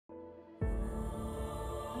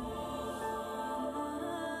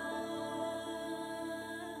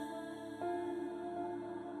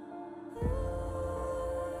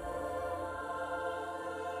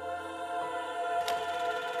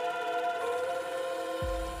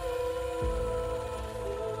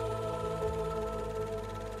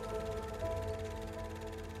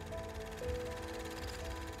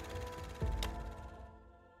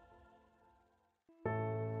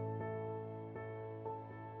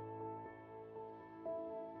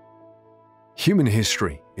Human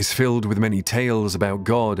history is filled with many tales about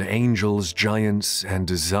God, angels, giants, and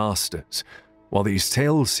disasters. While these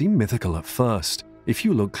tales seem mythical at first, if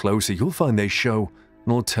you look closer, you'll find they show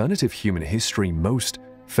an alternative human history most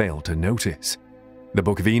fail to notice. The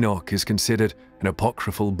Book of Enoch is considered an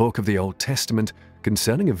apocryphal book of the Old Testament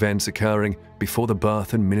concerning events occurring before the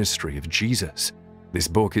birth and ministry of Jesus. This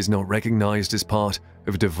book is not recognized as part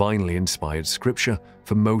of divinely inspired scripture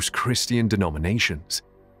for most Christian denominations.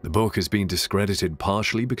 The book has been discredited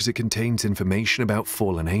partially because it contains information about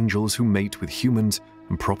fallen angels who mate with humans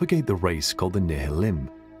and propagate the race called the Nephilim.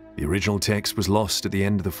 The original text was lost at the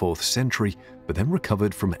end of the 4th century, but then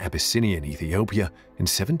recovered from Abyssinian Ethiopia in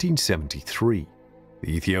 1773. The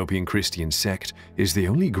Ethiopian Christian sect is the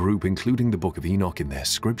only group including the Book of Enoch in their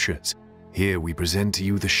scriptures. Here we present to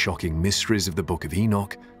you the shocking mysteries of the Book of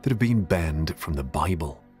Enoch that have been banned from the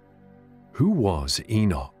Bible. Who was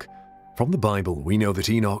Enoch? From the Bible, we know that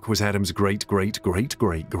Enoch was Adam's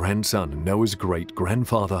great-great-great-great-grandson and Noah's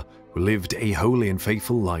great-grandfather who lived a holy and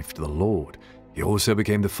faithful life to the Lord. He also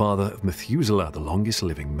became the father of Methuselah, the longest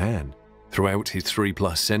living man. Throughout his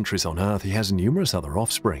 3+ centuries on earth, he has numerous other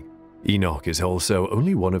offspring. Enoch is also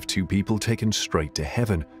only one of 2 people taken straight to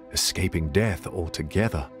heaven, escaping death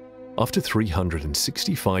altogether. After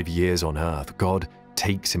 365 years on earth, God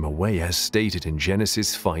takes him away as stated in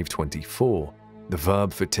Genesis 5:24. The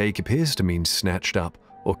verb for take appears to mean snatched up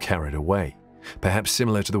or carried away, perhaps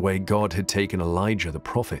similar to the way God had taken Elijah the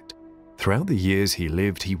prophet. Throughout the years he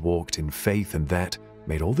lived, he walked in faith, and that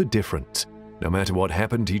made all the difference. No matter what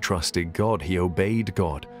happened, he trusted God, he obeyed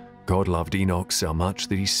God. God loved Enoch so much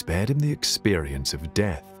that he spared him the experience of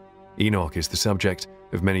death. Enoch is the subject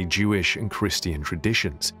of many Jewish and Christian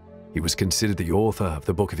traditions. He was considered the author of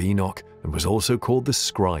the Book of Enoch and was also called the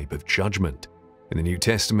scribe of judgment. In the New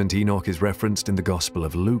Testament, Enoch is referenced in the Gospel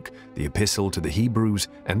of Luke, the Epistle to the Hebrews,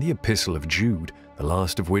 and the Epistle of Jude, the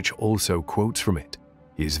last of which also quotes from it.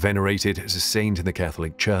 He is venerated as a saint in the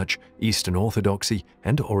Catholic Church, Eastern Orthodoxy,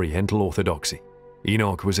 and Oriental Orthodoxy.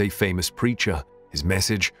 Enoch was a famous preacher. His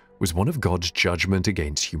message was one of God's judgment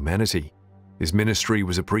against humanity. His ministry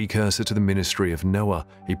was a precursor to the ministry of Noah,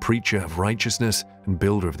 a preacher of righteousness and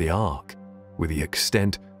builder of the ark. With the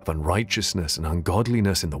extent of unrighteousness and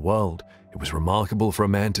ungodliness in the world, it was remarkable for a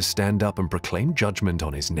man to stand up and proclaim judgment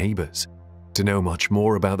on his neighbors. To know much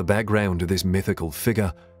more about the background of this mythical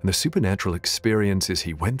figure and the supernatural experiences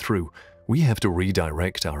he went through, we have to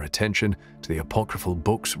redirect our attention to the apocryphal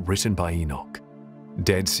books written by Enoch.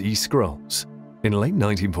 Dead Sea Scrolls. In late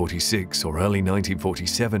 1946 or early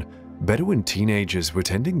 1947, Bedouin teenagers were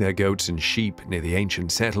tending their goats and sheep near the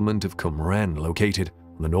ancient settlement of Qumran, located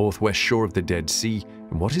on the northwest shore of the Dead Sea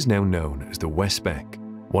in what is now known as the West Bank.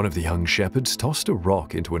 One of the young shepherds tossed a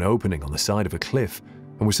rock into an opening on the side of a cliff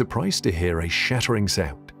and was surprised to hear a shattering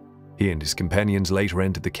sound. He and his companions later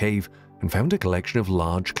entered the cave and found a collection of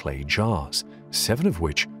large clay jars, 7 of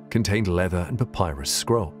which contained leather and papyrus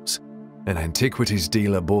scrolls. An antiquities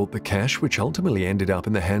dealer bought the cache, which ultimately ended up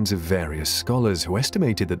in the hands of various scholars who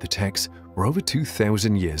estimated that the texts were over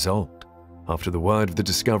 2,000 years old. After the word of the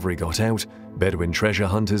discovery got out, Bedouin treasure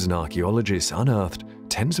hunters and archaeologists unearthed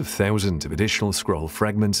tens of thousands of additional scroll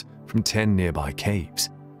fragments from 10 nearby caves.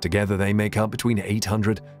 Together they make up between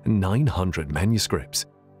 800 and 900 manuscripts.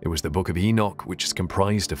 It was the Book of Enoch, which is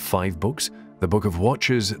comprised of 5 books, the Book of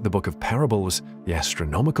Watchers, the Book of Parables, the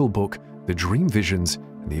Astronomical Book, the Dream Visions,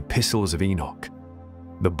 and the Epistles of Enoch.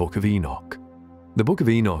 The Book of Enoch. The Book of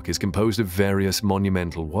Enoch is composed of various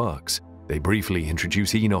monumental works. They briefly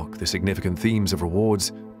introduce Enoch, the significant themes of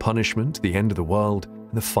rewards, punishment, the end of the world,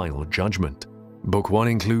 and the final judgment. Book 1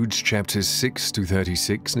 includes chapters 6 to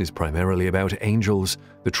 36 and is primarily about angels,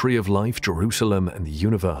 the tree of life, Jerusalem, and the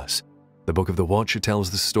universe. The Book of the Watcher tells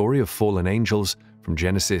the story of fallen angels from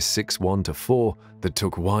Genesis 6:1 to 4 that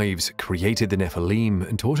took wives, created the Nephilim,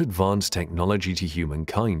 and taught advanced technology to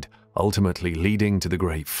humankind, ultimately leading to the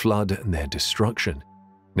Great Flood and their destruction.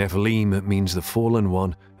 Nephilim means the fallen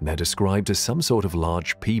one, and they're described as some sort of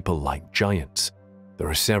large people like giants. There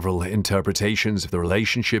are several interpretations of the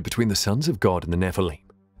relationship between the sons of God and the Nephilim.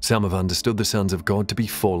 Some have understood the sons of God to be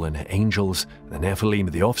fallen angels, and the Nephilim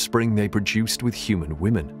are the offspring they produced with human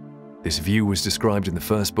women. This view was described in the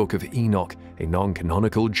first book of Enoch, a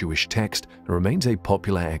non-canonical Jewish text, and remains a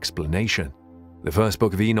popular explanation. The first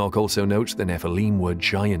book of Enoch also notes the Nephilim were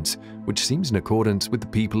giants, which seems in accordance with the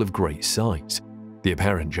people of great size. The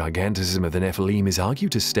apparent gigantism of the Nephilim is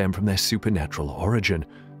argued to stem from their supernatural origin,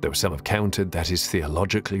 though some have countered that is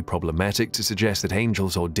theologically problematic to suggest that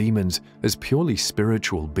angels or demons, as purely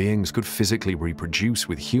spiritual beings, could physically reproduce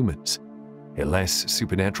with humans. A less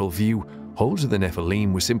supernatural view holds that the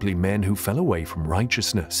Nephilim were simply men who fell away from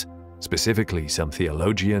righteousness. Specifically, some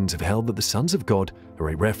theologians have held that the sons of God are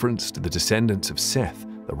a reference to the descendants of Seth,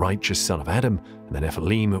 the righteous son of Adam, and the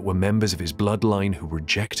Nephilim were members of his bloodline who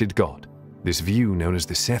rejected God. This view, known as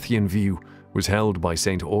the Sethian view, was held by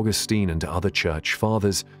St. Augustine and other church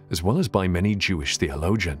fathers, as well as by many Jewish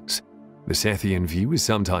theologians. The Sethian view is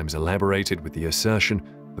sometimes elaborated with the assertion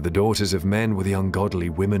that the daughters of men were the ungodly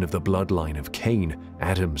women of the bloodline of Cain,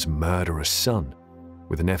 Adam's murderous son.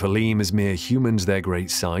 With the Nephilim as mere humans, their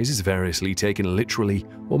great size is variously taken literally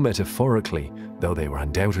or metaphorically, though they were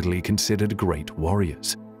undoubtedly considered great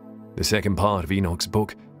warriors. The second part of Enoch's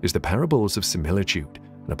book is the Parables of Similitude,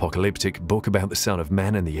 an apocalyptic book about the Son of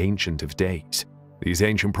Man and the Ancient of Days. These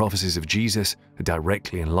ancient prophecies of Jesus are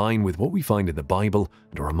directly in line with what we find in the Bible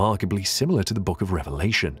and are remarkably similar to the book of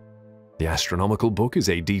Revelation. The astronomical book is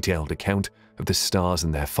a detailed account of the stars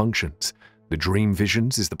and their functions. The dream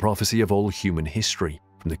visions is the prophecy of all human history,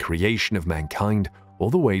 from the creation of mankind all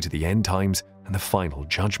the way to the end times and the final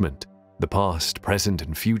judgment. The past, present,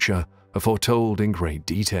 and future are foretold in great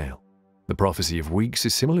detail. The prophecy of weeks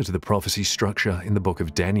is similar to the prophecy structure in the book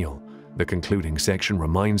of Daniel. The concluding section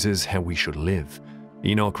reminds us how we should live.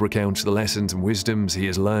 Enoch recounts the lessons and wisdoms he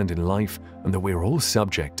has learned in life and that we are all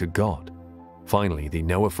subject to God. Finally, the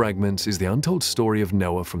Noah fragments is the untold story of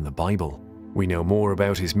Noah from the Bible. We know more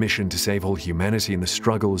about his mission to save all humanity and the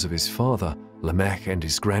struggles of his father, Lamech, and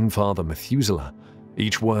his grandfather, Methuselah.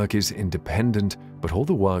 Each work is independent, but all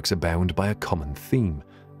the works are bound by a common theme: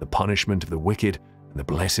 the punishment of the wicked and the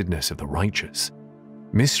blessedness of the righteous.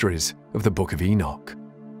 Mysteries of the Book of Enoch.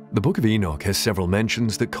 The Book of Enoch has several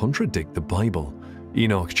mentions that contradict the Bible.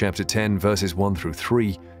 Enoch chapter 10 verses 1 through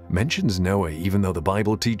 3 mentions Noah, even though the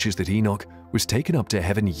Bible teaches that Enoch was taken up to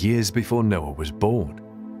heaven years before Noah was born.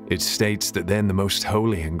 It states that then the most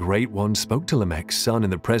holy and great one spoke to Lamech's son in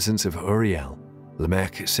the presence of Uriel.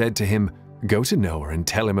 Lamech said to him, "Go to Noah and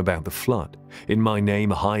tell him about the flood. In my name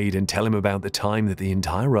hide and tell him about the time that the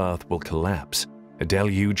entire earth will collapse. A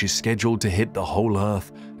deluge is scheduled to hit the whole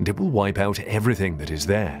earth, and it will wipe out everything that is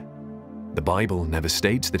there." The Bible never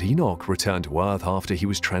states that Enoch returned to earth after he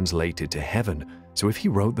was translated to heaven, so if he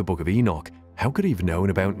wrote the Book of Enoch, how could he have known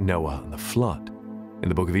about Noah and the flood? In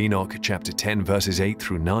the Book of Enoch, chapter 10, verses 8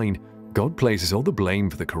 through 9, God places all the blame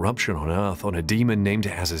for the corruption on earth on a demon named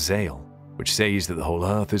Azazel, which says that the whole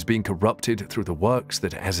earth is being corrupted through the works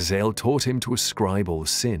that Azazel taught him to ascribe all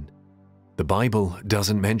sin. The Bible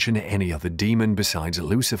doesn't mention any other demon besides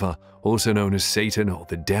Lucifer, also known as Satan or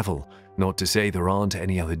the devil. Not to say there aren't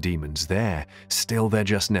any other demons there, still they're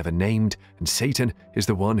just never named, and Satan is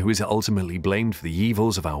the one who is ultimately blamed for the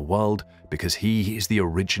evils of our world because he is the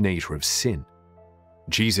originator of sin.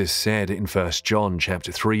 Jesus said in 1 John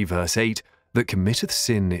chapter 3 verse 8 that committeth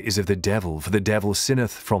sin is of the devil, for the devil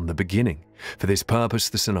sinneth from the beginning. For this purpose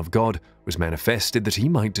the Son of God was manifested that he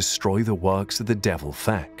might destroy the works of the devil.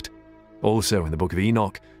 Fact. Also in the Book of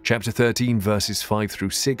Enoch, chapter 13 verses 5 through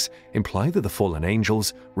 6 imply that the fallen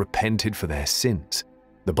angels repented for their sins.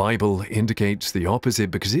 The Bible indicates the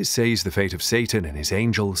opposite because it says the fate of Satan and his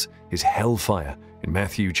angels is hellfire in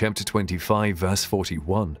Matthew chapter 25 verse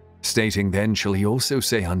 41, stating, "Then shall he also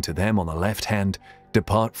say unto them on the left hand,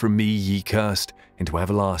 Depart from me, ye cursed, into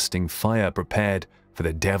everlasting fire prepared for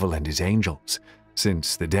the devil and his angels."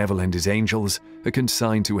 Since the devil and his angels are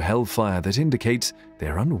consigned to hellfire, that indicates they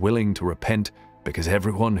are unwilling to repent, because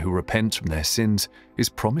everyone who repents from their sins is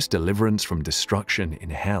promised deliverance from destruction in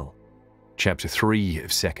hell. Chapter 3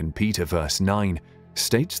 of 2 Peter verse 9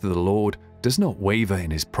 states that the Lord does not waver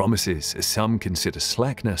in his promises, as some consider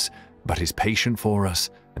slackness, but is patient for us,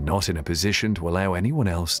 and not in a position to allow anyone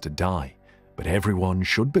else to die, but everyone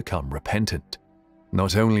should become repentant.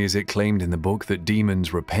 Not only is it claimed in the book that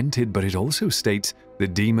demons repented, but it also states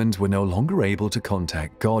that demons were no longer able to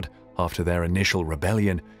contact God after their initial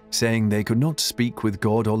rebellion, saying they could not speak with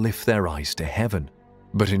God or lift their eyes to heaven.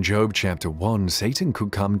 But in Job chapter 1, Satan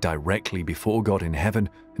could come directly before God in heaven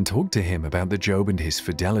and talk to him about the Job and his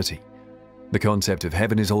fidelity. The concept of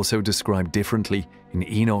heaven is also described differently in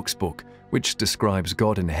Enoch's book, which describes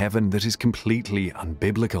God in heaven that is completely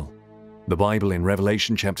unbiblical. The Bible in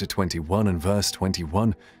Revelation chapter 21 and verse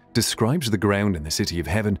 21 describes the ground in the city of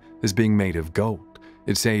heaven as being made of gold.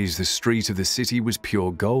 It says the street of the city was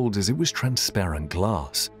pure gold as it was transparent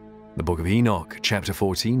glass. The book of Enoch chapter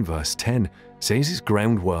 14 verse 10 says its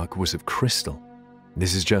groundwork was of crystal.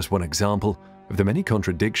 This is just one example of the many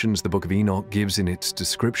contradictions the book of Enoch gives in its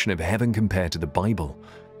description of heaven compared to the Bible.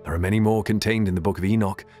 There are many more contained in the book of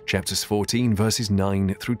Enoch, chapters 14 verses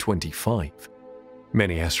 9 through 25.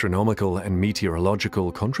 Many astronomical and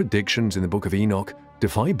meteorological contradictions in the book of Enoch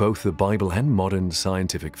defy both the Bible and modern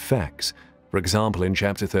scientific facts. For example, in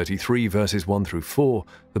chapter 33, verses 1 through 4,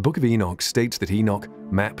 the book of Enoch states that Enoch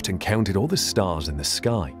mapped and counted all the stars in the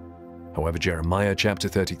sky. However, Jeremiah chapter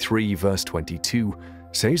 33, verse 22,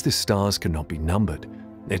 says the stars cannot be numbered.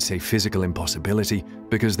 It's a physical impossibility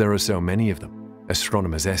because there are so many of them.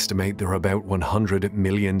 Astronomers estimate there are about 100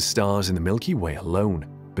 million stars in the Milky Way alone.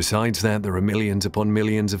 Besides that, there are millions upon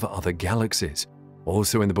millions of other galaxies.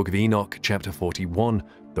 Also in the book of Enoch, chapter 41,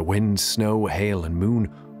 the wind, snow, hail, and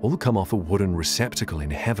moon all come off a wooden receptacle in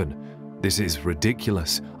heaven. This is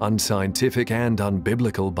ridiculous, unscientific, and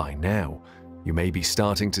unbiblical by now. You may be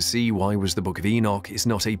starting to see why the book of Enoch is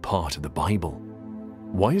not a part of the Bible.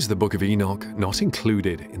 Why is the book of Enoch not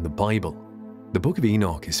included in the Bible? The book of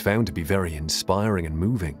Enoch is found to be very inspiring and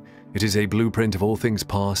moving. It is a blueprint of all things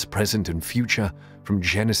past, present, and future, from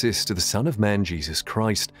Genesis to the Son of Man Jesus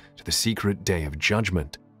Christ to the secret day of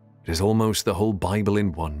judgment. It is almost the whole Bible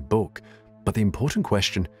in one book. But the important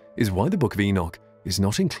question is why the book of Enoch is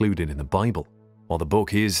not included in the Bible. While the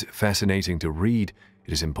book is fascinating to read,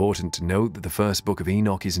 it is important to note that the first book of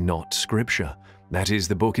Enoch is not scripture. That is,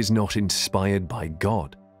 the book is not inspired by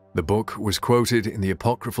God. The book was quoted in the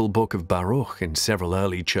apocryphal book of Baruch in several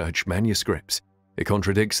early church manuscripts. It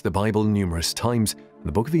contradicts the Bible numerous times, and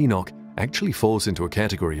the book of Enoch actually falls into a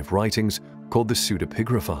category of writings called the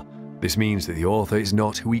pseudepigrapha. This means that the author is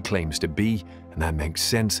not who he claims to be, and that makes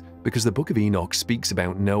sense because the book of Enoch speaks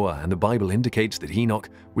about Noah, and the Bible indicates that Enoch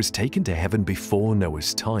was taken to heaven before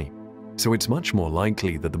Noah's time. So it's much more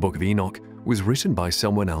likely that the book of Enoch was written by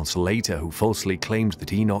someone else later who falsely claimed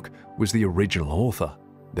that Enoch was the original author.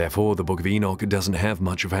 Therefore, the book of Enoch doesn't have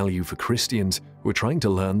much value for Christians who are trying to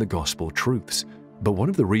learn the gospel truths. But one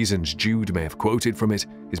of the reasons Jude may have quoted from it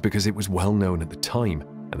is because it was well known at the time,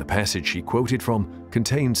 and the passage he quoted from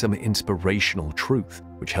contained some inspirational truth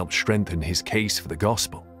which helped strengthen his case for the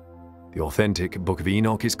gospel. The authentic Book of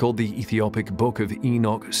Enoch is called the Ethiopic Book of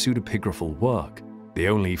Enoch pseudepigraphal work. The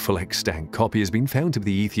only full extant copy has been found to be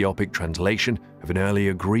the Ethiopic translation of an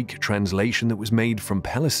earlier Greek translation that was made from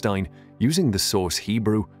Palestine using the source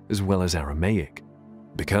Hebrew as well as Aramaic.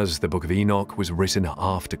 Because the Book of Enoch was written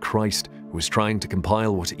after Christ, who was trying to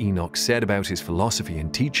compile what Enoch said about his philosophy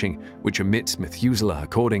and teaching, which omits Methuselah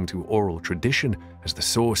according to oral tradition, as the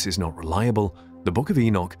source is not reliable, the Book of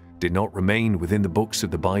Enoch did not remain within the books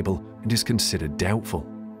of the Bible and is considered doubtful.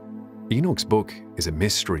 Enoch's book is a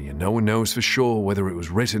mystery, and no one knows for sure whether it was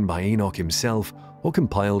written by Enoch himself or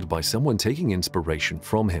compiled by someone taking inspiration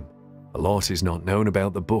from him. A lot is not known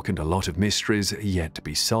about the book, and a lot of mysteries are yet to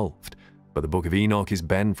be solved. But the book of Enoch is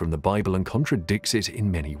banned from the Bible and contradicts it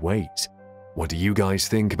in many ways. What do you guys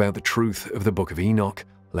think about the truth of the book of Enoch?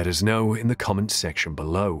 Let us know in the comments section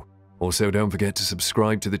below. Also, don't forget to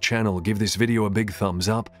subscribe to the channel, give this video a big thumbs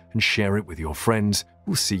up, and share it with your friends.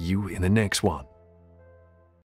 We'll see you in the next one.